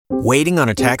Waiting on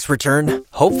a tax return?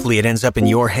 Hopefully it ends up in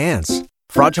your hands.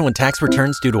 Fraudulent tax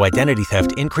returns due to identity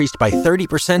theft increased by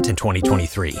 30% in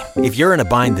 2023. If you're in a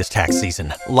bind this tax season,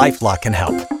 LifeLock can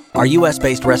help. Our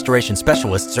U.S.-based restoration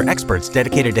specialists are experts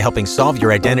dedicated to helping solve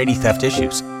your identity theft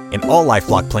issues. And all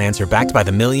LifeLock plans are backed by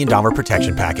the $1 Million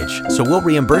Protection Package. So we'll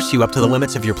reimburse you up to the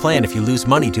limits of your plan if you lose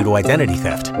money due to identity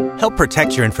theft. Help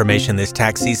protect your information this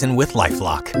tax season with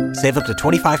LifeLock. Save up to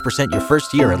 25% your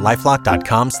first year at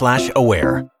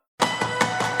LifeLock.com/aware.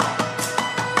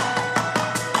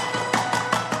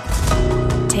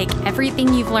 Take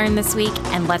everything you've learned this week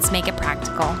and let's make it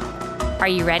practical. Are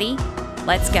you ready?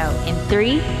 Let's go in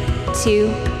 3, 2,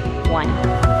 1.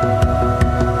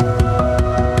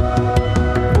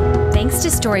 Thanks to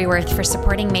Storyworth for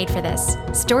supporting Made for This.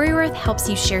 Storyworth helps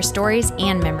you share stories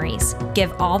and memories.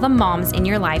 Give all the moms in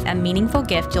your life a meaningful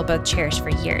gift you'll both cherish for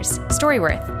years.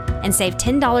 Storyworth. And save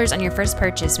 $10 on your first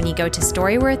purchase when you go to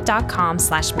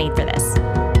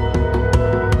storyworth.com/madeforthis.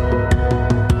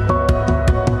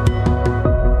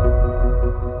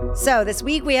 So this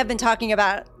week we have been talking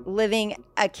about living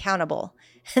accountable.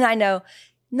 And I know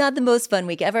not the most fun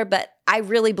week ever, but I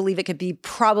really believe it could be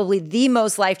probably the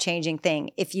most life-changing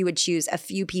thing if you would choose a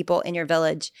few people in your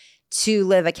village to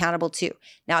live accountable to.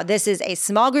 Now, this is a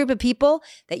small group of people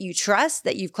that you trust,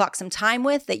 that you've clocked some time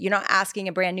with, that you're not asking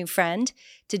a brand new friend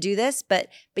to do this, but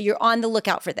you're on the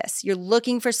lookout for this. You're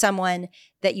looking for someone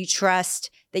that you trust,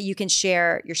 that you can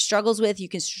share your struggles with, you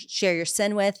can share your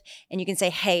sin with, and you can say,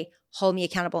 hey, hold me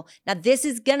accountable. Now, this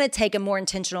is going to take a more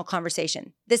intentional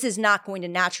conversation. This is not going to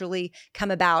naturally come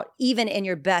about even in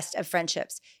your best of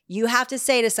friendships. You have to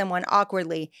say to someone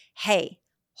awkwardly, hey,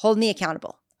 hold me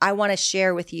accountable. I want to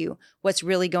share with you what's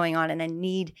really going on, and I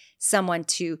need someone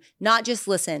to not just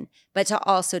listen, but to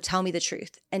also tell me the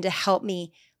truth and to help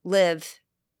me live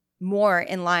more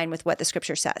in line with what the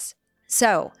scripture says.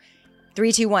 So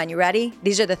 3, 2, 1, you ready?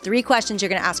 These are the 3 questions you're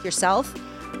going to ask yourself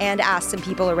and ask some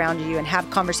people around you and have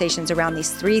conversations around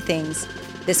these 3 things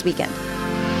this weekend.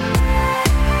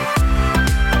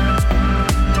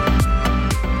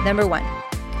 Number 1,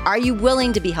 are you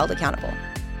willing to be held accountable?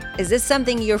 Is this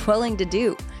something you're willing to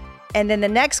do? And then the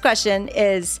next question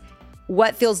is,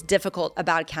 what feels difficult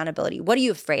about accountability? What are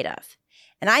you afraid of?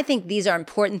 And I think these are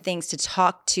important things to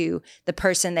talk to the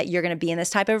person that you're going to be in this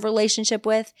type of relationship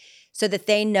with, so that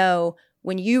they know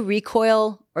when you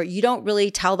recoil or you don't really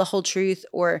tell the whole truth,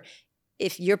 or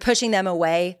if you're pushing them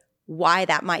away, why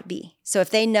that might be. So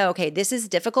if they know, okay, this is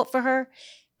difficult for her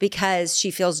because she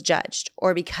feels judged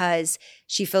or because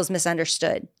she feels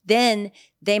misunderstood, then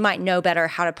they might know better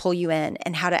how to pull you in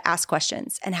and how to ask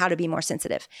questions and how to be more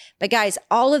sensitive. But guys,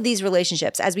 all of these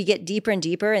relationships, as we get deeper and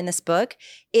deeper in this book,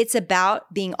 it's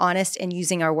about being honest and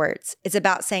using our words. It's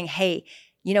about saying, hey,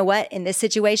 you know what? In this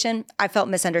situation, I felt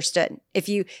misunderstood. If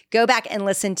you go back and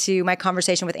listen to my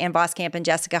conversation with Ann Voskamp and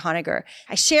Jessica Honegger,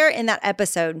 I share in that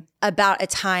episode about a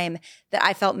time that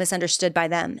I felt misunderstood by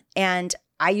them. And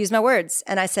I used my words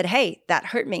and I said, hey, that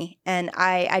hurt me. And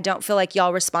I don't feel like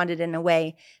y'all responded in a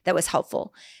way that was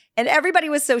helpful. And everybody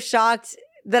was so shocked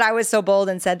that I was so bold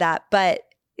and said that. But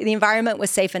the environment was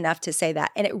safe enough to say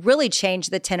that. And it really changed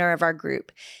the tenor of our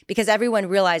group, because everyone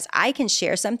realized I can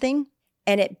share something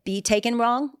and it be taken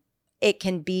wrong. It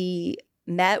can be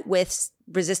met with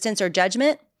resistance or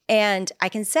judgment. And I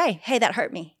can say, hey, that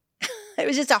hurt me. It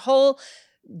was just a whole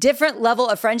different level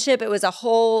of friendship. It was a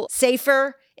whole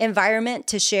safer environment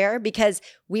to share, because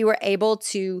we were able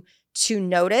to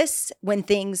notice when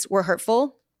things were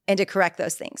hurtful and to correct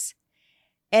those things.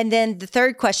 And then the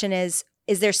third question is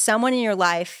there someone in your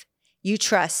life you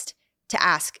trust to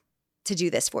ask to do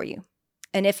this for you?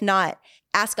 And if not,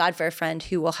 ask God for a friend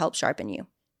who will help sharpen you.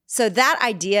 So that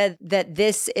idea that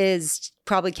this is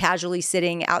probably casually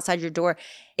sitting outside your door,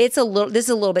 this is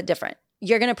a little bit different.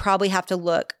 You're going to probably have to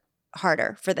look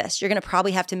harder for this. You're going to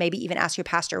probably have to maybe even ask your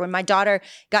pastor. When my daughter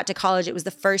got to college, it was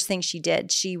the first thing she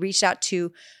did. She reached out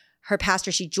to her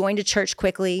pastor. She joined a church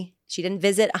quickly. She didn't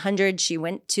visit 100. She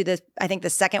went to the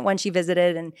second one she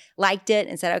visited and liked it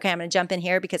and said, okay, I'm going to jump in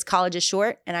here because college is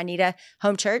short and I need a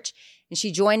home church. And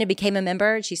she joined and became a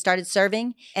member. She started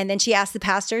serving. And then she asked the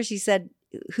pastor, she said,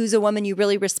 who's a woman you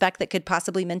really respect that could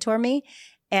possibly mentor me?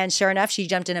 And sure enough, she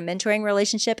jumped in a mentoring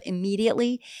relationship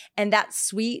immediately. And that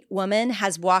sweet woman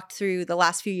has walked through the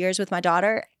last few years with my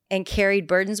daughter and carried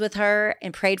burdens with her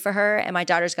and prayed for her. And my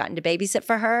daughter's gotten to babysit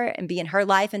for her and be in her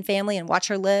life and family and watch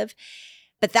her live.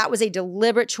 But that was a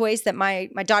deliberate choice that my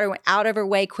daughter went out of her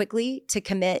way quickly to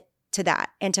commit to that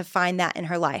and to find that in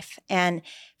her life. And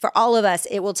for all of us,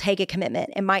 it will take a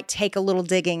commitment. It might take a little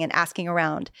digging and asking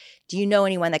around. Do you know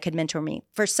anyone that could mentor me?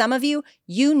 For some of you,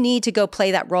 you need to go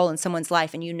play that role in someone's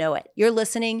life and you know it. You're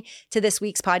listening to this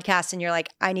week's podcast and you're like,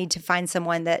 I need to find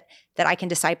someone that I can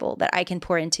disciple, that I can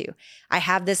pour into. I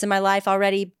have this in my life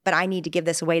already, but I need to give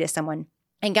this away to someone.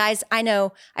 And guys, I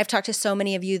know I've talked to so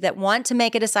many of you that want to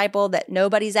make a disciple that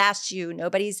nobody's asked you,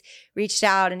 nobody's reached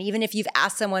out. And even if you've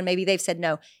asked someone, maybe they've said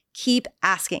no. Keep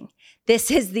asking.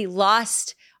 This is the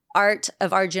lost art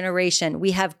of our generation.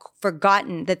 We have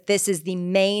forgotten that this is the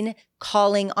main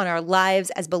calling on our lives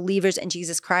as believers in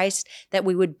Jesus Christ, that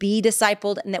we would be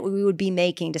discipled and that we would be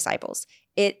making disciples.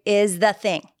 It is the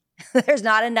thing. There's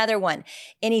not another one.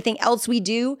 Anything else we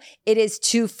do, it is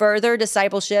to further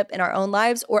discipleship in our own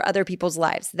lives or other people's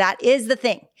lives. That is the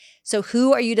thing. So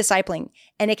who are you discipling?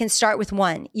 And it can start with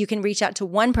one. You can reach out to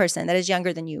one person that is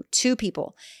younger than you, 2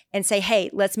 people, and say, hey,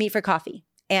 let's meet for coffee.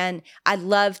 And I'd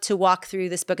love to walk through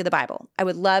this book of the Bible. I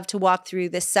would love to walk through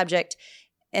this subject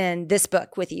and this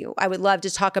book with you. I would love to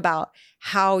talk about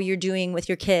how you're doing with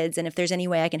your kids and if there's any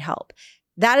way I can help.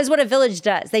 That is what a village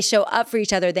does. They show up for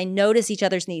each other. They notice each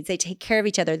other's needs. They take care of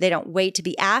each other. They don't wait to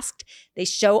be asked. They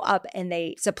show up and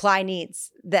they supply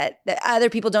needs that other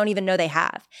people don't even know they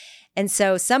have. And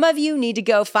so some of you need to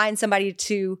go find somebody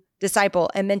to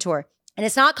disciple and mentor. And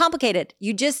it's not complicated.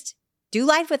 You just do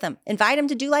life with them. Invite them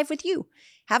to do life with you.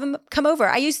 Have them come over.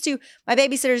 My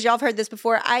babysitters, y'all have heard this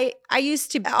before. I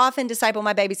used to often disciple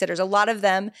my babysitters. A lot of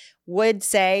them would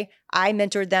say I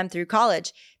mentored them through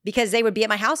college because they would be at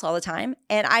my house all the time.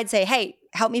 And I'd say, hey,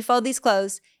 help me fold these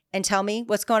clothes and tell me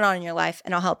what's going on in your life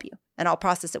and I'll help you and I'll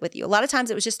process it with you. A lot of times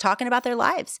it was just talking about their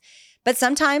lives, but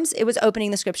sometimes it was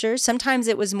opening the scriptures. Sometimes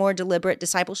it was more deliberate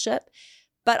discipleship,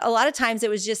 but a lot of times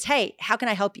it was just, hey, how can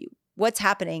I help you? What's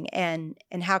happening? And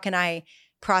how can I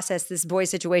process this boy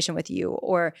situation with you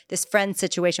or this friend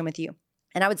situation with you?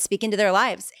 And I would speak into their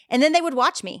lives. And then they would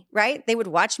watch me, right? They would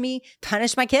watch me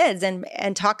punish my kids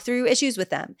and talk through issues with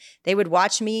them. They would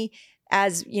watch me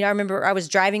as, I remember I was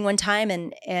driving one time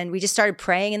and we just started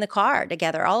praying in the car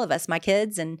together, all of us, my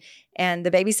kids and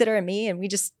the babysitter and me, and we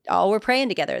just all were praying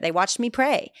together. They watched me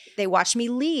pray. They watched me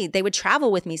lead. They would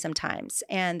travel with me sometimes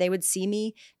and they would see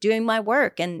me doing my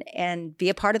work and be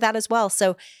a part of that as well.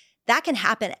 So that can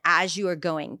happen as you are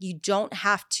going. You don't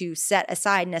have to set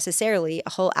aside necessarily a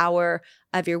whole hour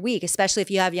of your week, especially if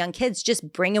you have young kids.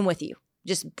 Just bring them with you.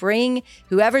 Just bring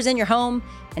whoever's in your home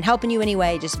and helping you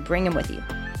anyway, just bring them with you.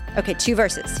 Okay, 2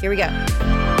 verses. Here we go.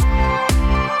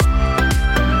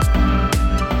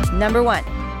 Number 1,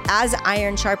 as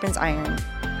iron sharpens iron,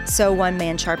 so one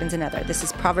man sharpens another. This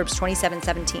is Proverbs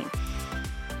 27:17.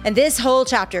 And this whole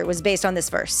chapter was based on this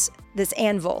verse, this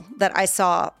anvil that I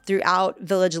saw throughout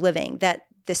village living, that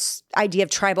this idea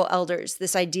of tribal elders,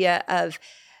 this idea of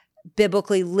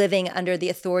biblically living under the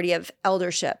authority of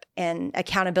eldership and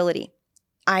accountability.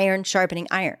 Iron sharpening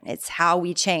iron. It's how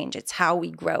we change. It's how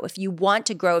we grow. If you want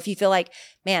to grow, if you feel like,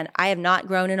 man, I have not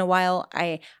grown in a while,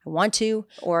 I want to,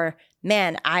 or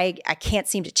man, I can't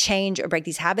seem to change or break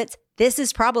these habits, this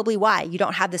is probably why you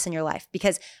don't have this in your life,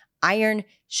 because iron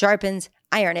sharpens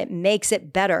iron. It makes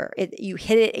it better. You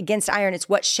hit it against iron. It's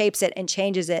what shapes it and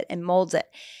changes it and molds it.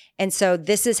 And so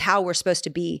this is how we're supposed to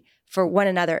be for one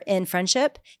another in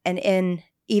friendship and in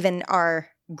even our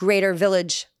greater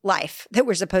village life, that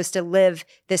we're supposed to live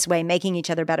this way, making each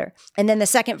other better. And then the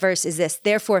second verse is this: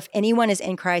 therefore, if anyone is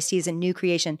in Christ, he is a new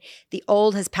creation. The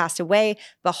old has passed away.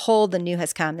 Behold, the new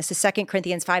has come. This is 2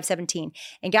 Corinthians 5:17.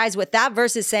 And guys, what that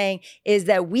verse is saying is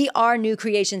that we are new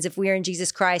creations if we are in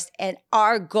Jesus Christ. And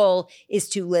our goal is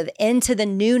to live into the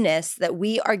newness that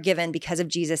we are given because of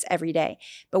Jesus every day.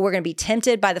 But we're going to be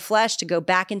tempted by the flesh to go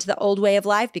back into the old way of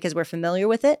life because we're familiar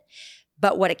with it.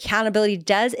 But what accountability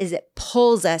does is it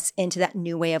pulls us into that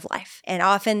new way of life. And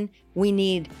often we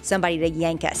need somebody to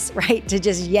yank us, right? To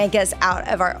just yank us out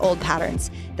of our old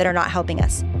patterns that are not helping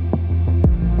us.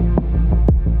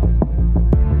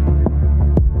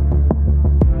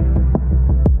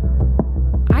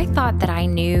 I thought that I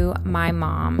knew my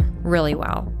mom really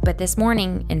well. But this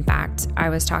morning, in fact, I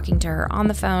was talking to her on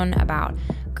the phone about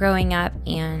growing up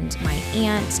and my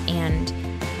aunt and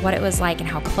what it was like and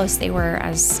how close they were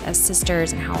as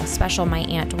sisters and how special my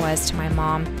aunt was to my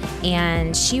mom.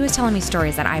 And she was telling me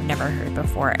stories that I've never heard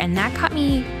before. And that got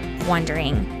me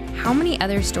wondering, how many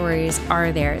other stories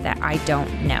are there that I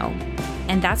don't know?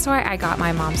 And that's why I got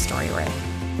my mom Storyworth.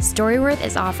 Storyworth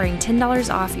is offering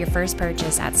 $10 off your first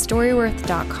purchase at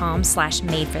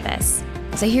storyworth.com/made for this.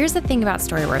 So here's the thing about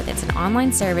Storyworth. It's an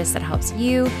online service that helps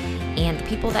you and the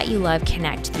people that you love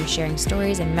connect through sharing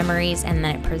stories and memories, and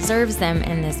then it preserves them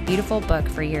in this beautiful book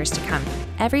for years to come.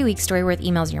 Every week, Storyworth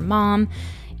emails your mom,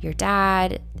 your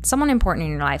dad, someone important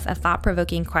in your life, a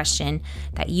thought-provoking question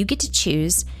that you get to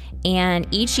choose, and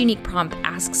each unique prompt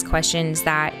asks questions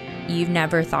that you've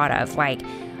never thought of, like,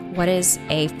 what is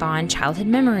a fond childhood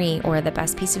memory or the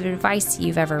best piece of advice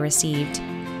you've ever received?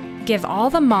 Give all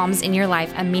the moms in your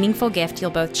life a meaningful gift you'll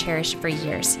both cherish for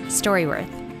years. Storyworth.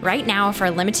 Right now, for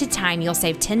a limited time, you'll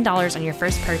save $10 on your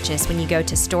first purchase when you go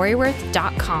to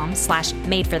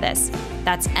storyworth.com/madeforthis.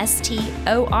 That's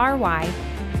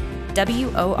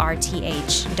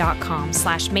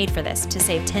STORYWORTH.com/madeforthis to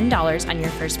save $10 on your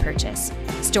first purchase.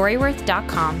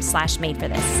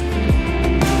 Storyworth.com/madeforthis.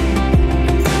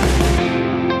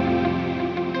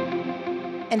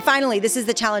 And finally, this is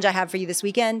the challenge I have for you this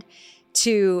weekend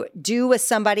to do with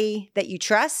somebody that you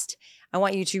trust. I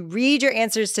want you to read your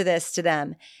answers to this to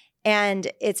them.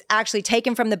 And it's actually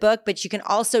taken from the book, but you can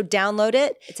also download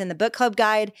it. It's in the book club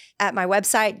guide at my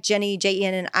website,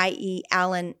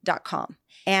 JennieAllen.com.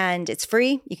 And it's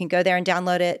free. You can go there and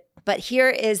download it. But here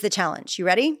is the challenge. You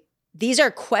ready? These are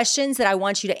questions that I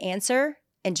want you to answer,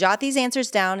 and jot these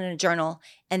answers down in a journal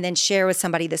and then share with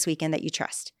somebody this weekend that you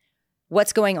trust.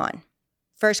 What's going on?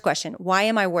 First question, why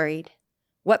am I worried?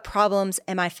 What problems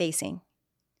am I facing?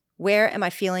 Where am I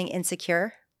feeling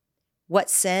insecure? What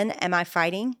sin am I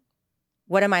fighting?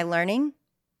 What am I learning?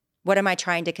 What am I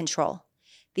trying to control?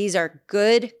 These are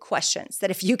good questions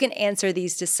that if you can answer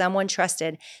these to someone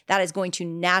trusted, that is going to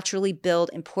naturally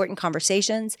build important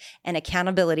conversations and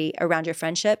accountability around your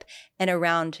friendship and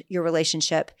around your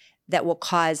relationship that will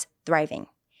cause thriving.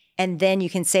 And then you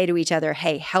can say to each other,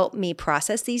 hey, help me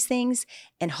process these things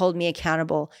and hold me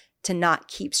accountable to not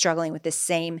keep struggling with the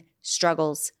same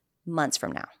struggles months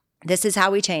from now. This is how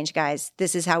we change, guys.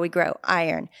 This is how we grow.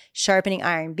 Iron, sharpening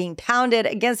iron, being pounded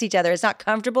against each other. It's not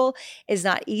comfortable. It's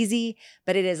not easy,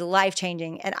 but it is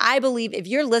life-changing. And I believe if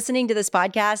you're listening to this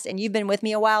podcast and you've been with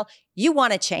me a while, you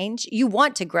want to change. You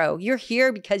want to grow. You're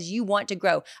here because you want to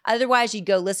grow. Otherwise, you'd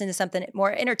go listen to something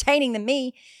more entertaining than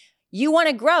me. You want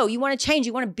to grow. You want to change.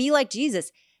 You want to be like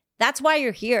Jesus. That's why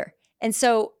you're here. And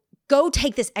so go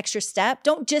take this extra step.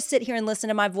 Don't just sit here and listen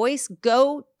to my voice.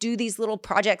 Go do these little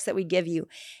projects that we give you.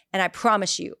 And I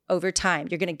promise you, over time,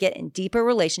 you're going to get in deeper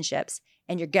relationships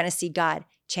and you're going to see God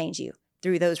change you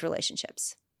through those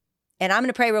relationships. And I'm going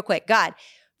to pray real quick. God,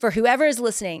 for whoever is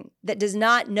listening that does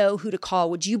not know who to call,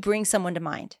 would you bring someone to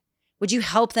mind? Would you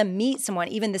help them meet someone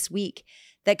even this week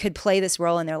that could play this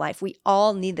role in their life? We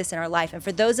all need this in our life. And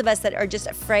for those of us that are just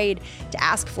afraid to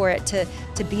ask for it, to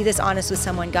be this honest with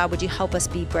someone, God, would you help us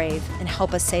be brave and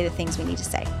help us say the things we need to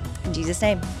say? In Jesus'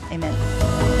 name, amen.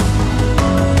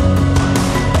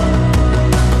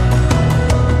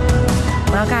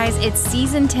 Well, guys, it's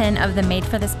season 10 of the Made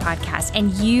for This podcast,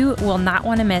 and you will not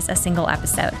want to miss a single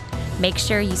episode. Make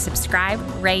sure you subscribe,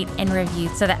 rate, and review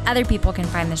so that other people can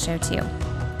find the show too.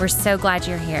 We're so glad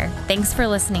you're here. Thanks for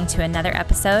listening to another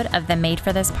episode of the Made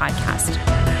for This podcast.